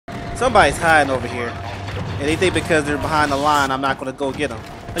Somebody's hiding over here. And they think because they're behind the line, I'm not going to go get them.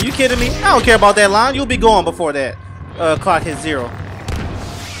 Are you kidding me? I don't care about that line. You'll be gone before that clock hits 0.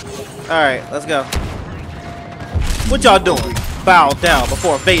 Alright, let's go. What y'all doing? Bow down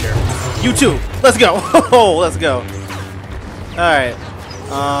before Vader. You too. Let's go. Oh, let's go. Alright.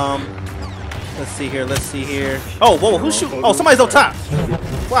 Let's see here. Let's see here. Oh, whoa, who's shooting? Oh, somebody's up top.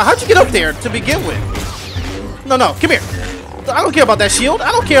 Wow, how'd you get up there to begin with? No, no, come here. I don't care about that shield.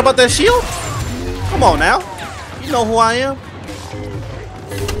 I don't care about that shield. Come on now. You know who I am.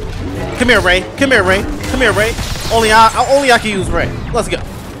 Come here, Ray. Come here, Ray. Come here, Ray. Only I can use Ray. Let's go.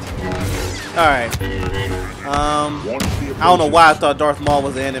 All right. I don't know why I thought Darth Maul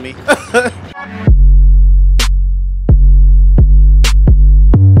was the enemy.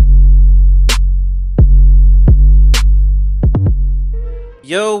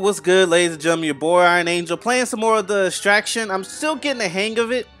 Yo, what's good, ladies and gentlemen? Your boy Iron Angel playing some more of the Extraction. I'm still getting the hang of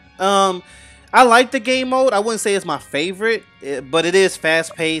it. I like the game mode. I wouldn't say it's my favorite, but it is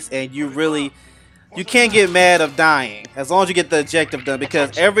fast-paced, and you can't get mad of dying as long as you get the objective done,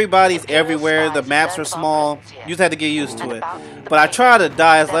 because everybody's everywhere. The maps are small. You just have to get used to it. But I try to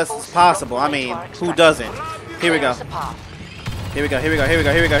die as less as possible. I mean, who doesn't? Here we go. Here we go. Here we go. Here we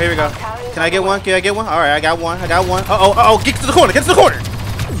go. Here we go. Here we go. Can I get one? Can I get one? All right, I got one. I got one. Uh-oh. Uh-oh. Get to the corner. Get to the corner.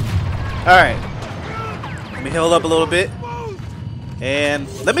 All right. Let me heal up a little bit. And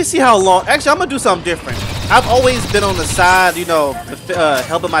let me see how long. Actually, I'm going to do something different. I've always been on the side, you know,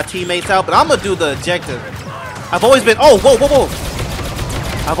 helping my teammates out. But I'm going to do the objective. I've always been. Oh, whoa, whoa,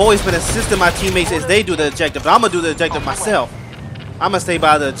 whoa. I've always been assisting my teammates as they do the objective. But I'm going to do the objective myself. I'm going to stay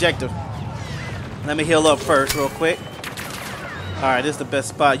by the objective. Let me heal up first real quick. Alright, this is the best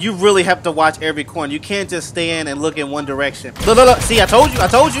spot. You really have to watch every corner. You can't just stand and look in one direction. Look, look, look. See, I told you. I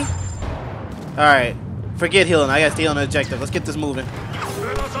told you. Alright. Forget healing. I gotta stay on the objective. Let's get this moving.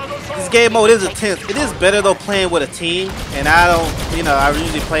 This game mode is intense. It is better, though, playing with a team. And I don't, you know, I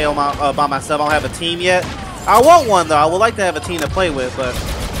usually play on my, by myself. I don't have a team yet. I want one, though. I would like to have a team to play with, but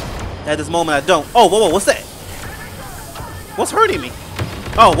at this moment, I don't. Oh, whoa, whoa. What's that? What's hurting me?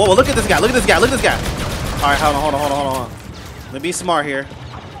 Oh, whoa, whoa. Look at this guy. Look at this guy. Look at this guy. Alright, hold on, hold on, hold on, hold on. Let me be smart here.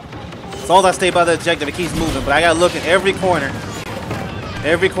 As long as I stay by the objective, it keeps moving. But I gotta look in every corner.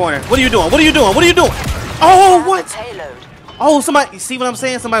 Every corner. What are you doing? What are you doing? What are you doing? Oh, what? Oh, somebody. You see what I'm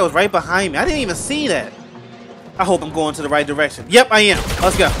saying? Somebody was right behind me. I didn't even see that. I hope I'm going to the right direction. Yep, I am.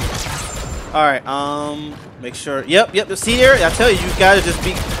 Let's go. All right. Make sure. Yep, yep. See there? I tell you, you gotta just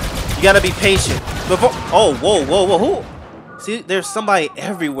be. You gotta be patient. Before. Oh, whoa, whoa, whoa. Who? See, there's somebody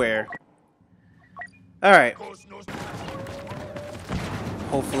everywhere. All right.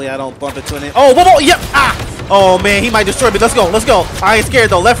 Hopefully I don't bump into anything. Oh, whoa, whoa, yep, ah! Oh, man, he might destroy me. Let's go, let's go. I ain't scared,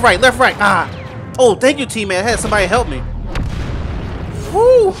 though. Left, right, ah. Oh, thank you, teammate. I had somebody help me.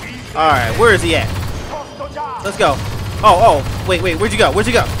 Woo! All right, where is he at? Let's go. Oh, oh, wait, wait, where'd you go? Where'd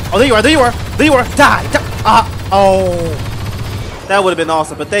you go? Oh, there you are, there you are, there you are. Die, die. Oh. That would have been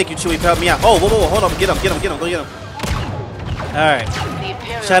awesome, but thank you, Chewie, for helping me out. Oh, whoa, whoa, whoa, hold on. Get him, get him, get him, go get him. All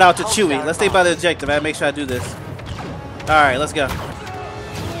right. Shout out to Chewie. Let's stay by the objective. I gotta make sure I do this. All right, let's go.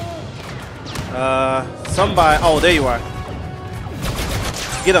 Somebody. Oh, there you are.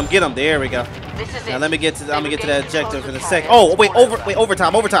 Get him, get him. There we go. Now let me get to. I'm gonna get to that objective in a second. Oh, wait,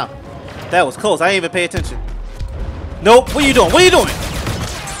 overtime, overtime. That was close. I didn't even pay attention. Nope. What are you doing? What are you doing?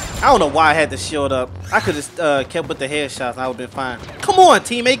 I don't know why I had the shield up. I could have kept with the headshots. I would have been fine. Come on,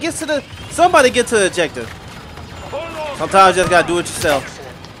 teammate. Get to the. Somebody get to the objective. Sometimes you just gotta do it yourself.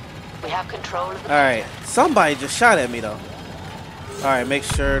 We have control of the All right. Somebody just shot at me though. Alright, make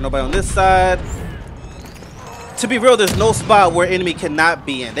sure nobody on this side. To be real, there's no spot where enemy cannot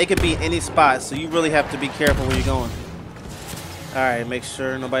be in. They can be in any spot, so you really have to be careful where you're going. Alright, make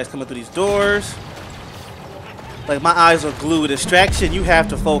sure nobody's coming through these doors. Like, my eyes are glued. Distraction, you have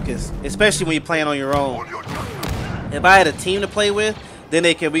to focus. Especially when you're playing on your own. If I had a team to play with, then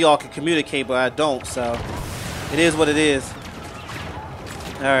we all can communicate, but I don't, so it is what it is.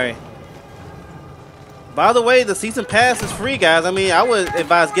 Alright. By the way, the season pass is free, guys. I mean, I would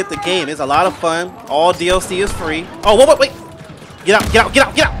advise get the game. It's a lot of fun. All DLC is free. Oh, wait, wait, wait. Get out, get out, get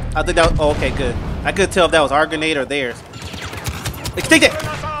out, get out. I think that was, oh, okay, good. I couldn't tell if that was our grenade or theirs. Like, take that.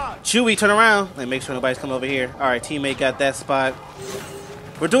 Chewie, turn around. Let me make sure nobody's coming over here. All right, teammate got that spot.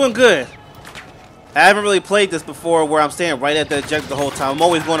 We're doing good. I haven't really played this before where I'm staying right at the objective the whole time. I'm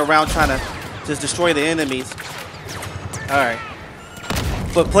always going around trying to just destroy the enemies. All right.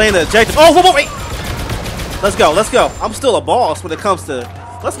 But playing the objective. Oh, whoa, whoa, wait. Let's go, let's go. I'm still a boss when it comes to...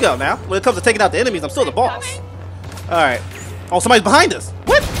 Let's go now. When it comes to taking out the enemies, I'm still the boss. Alright. Oh, somebody's behind us.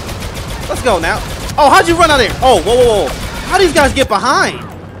 What? Let's go now. Oh, how'd you run out there? Oh, whoa, whoa, whoa. How do these guys get behind?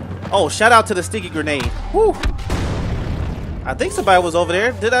 Oh, shout out to the sticky grenade. Whew. I think somebody was over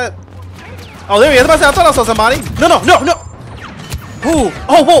there. Did I? Oh, there he is. I thought I saw somebody. No, no, no, no. Ooh.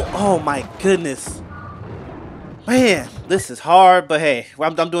 Oh, whoa. Oh, my goodness. Man, this is hard, but hey,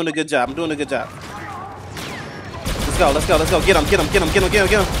 I'm doing a good job. I'm doing a good job. Let's go, let's go, let's go. Get him, get him, get him, get him, get him,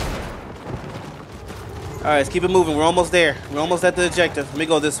 get him. All right, let's keep it moving. We're almost there. We're almost at the objective. Let me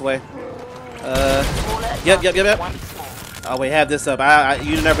go this way. Yep. Oh, wait, have this up.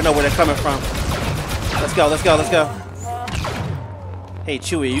 You never know where they're coming from. Let's go, let's go, let's go. Hey,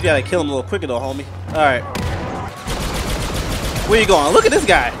 Chewie, you gotta kill him a little quicker though, homie. All right. Where you going? Look at this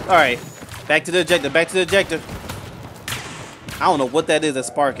guy. All right. Back to the objective, back to the objective. I don't know what that is that's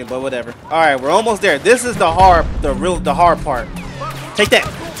sparking, but whatever. All right, we're almost there. This is the hard part. Take that.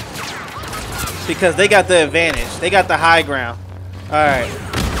 Because they got the advantage. They got the high ground. All right.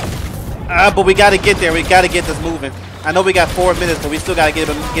 But we got to get there. We got to get this moving. I know we got 4 minutes, but we still got to get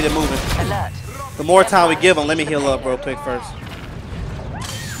it moving. Alert. The more time we give them, let me heal up real quick first.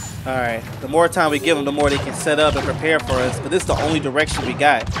 All right. The more time we give them, the more they can set up and prepare for us. But this is the only direction we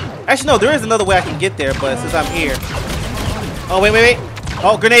got. Actually, no, there is another way I can get there, but since I'm here. Oh, wait.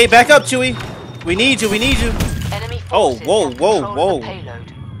 Oh, grenade, back up, Chewie. We need you, we need you. Enemy Oh, forces whoa, have whoa, control whoa. of the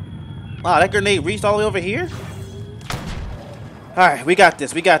payload. Wow, that grenade reached all the way over here? Alright, we got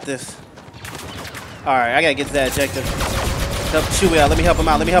this, we got this. Alright, I gotta get to that objective. Help Chewie out, let me help him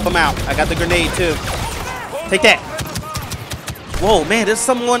out, let me help him out. I got the grenade too. Take that. Whoa, man, there's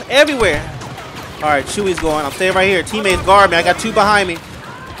someone everywhere. Alright, Chewie's going. I'm staying right here. Teammates guard me, I got 2 behind me.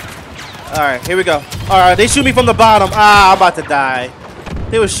 Alright, here we go. Alright, they shoot me from the bottom. Ah, I'm about to die.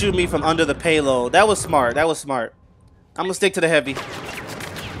 They would shoot me from under the payload. That was smart. That was smart. I'm gonna stick to the heavy.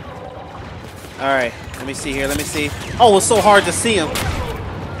 Alright, let me see here. Let me see. Oh, it's so hard to see him.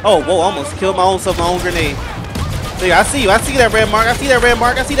 Oh, whoa, almost killed my own self, my own grenade. There, I see you. I see that red mark. I see that red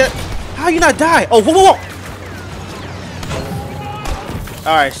mark. I see that. How you not die? Oh, whoa.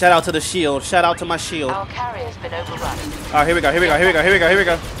 Alright, shout out to the shield. Shout out to my shield. Our carrier's been overrun. Alright, here we go. Here we go. Here we go. Here we go. Here we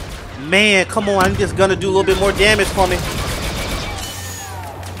go. Man, come on. I'm just gonna do a little bit more damage for me.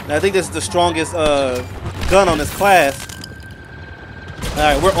 Now, I think this is the strongest gun on this class.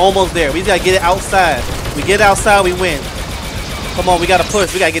 Alright, we're almost there. We just gotta get it outside. We get it outside, we win. Come on, we gotta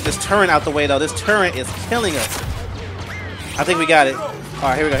push. We gotta get this turret out the way, though. This turret is killing us. I think we got it.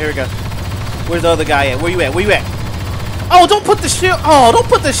 Alright, here we go. Here we go. Where's the other guy at? Where you at? Where you at? Oh, don't put the shield. Oh, don't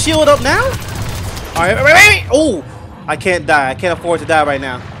put the shield up now. Alright, wait. Oh, I can't die. I can't afford to die right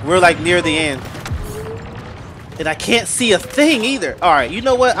now. We're like near the end. And I can't see a thing either. Alright, you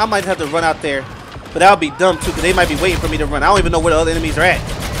know what? I might have to run out there. But that would be dumb too, because they might be waiting for me to run. I don't even know where the other enemies are at.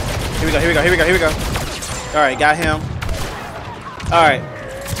 Here we go, here we go, here we go, here we go. Alright, got him. Alright.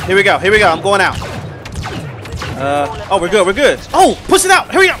 Here we go, here we go. I'm going out. Oh, we're good, we're good. Oh, push it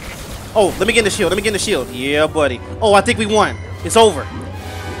out. Here we go. Oh, let me get in the shield. Let me get in the shield. Yeah, buddy. Oh, I think we won. It's over.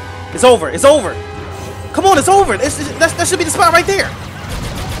 It's over. It's over. Come on, it's over. That should be the spot right there.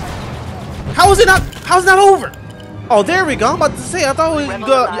 How is it not? How's it not over? Oh, there we go. I'm about to say. I thought we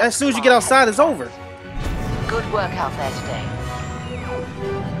go as soon as you get outside, it's over. Good work out there today.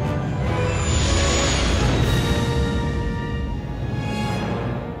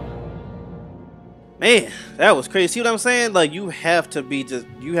 Man, that was crazy. See what I'm saying? Like you have to be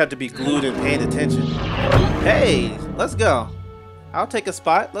glued and paying attention. Hey, let's go. I'll take a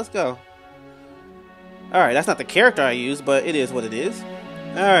spot. Let's go. All right, that's not the character I use, but it is what it is.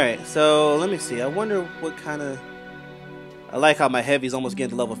 All right, so let me see. I wonder what kind of. I like how my heavy's almost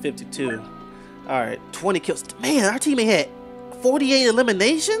getting to level 52. All right, 20 kills. Man, our teammate had 48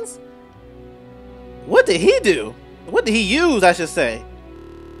 eliminations. What did he do? What did he use? I should say.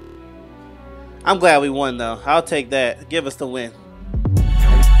 I'm glad we won, though. I'll take that. Give us the win.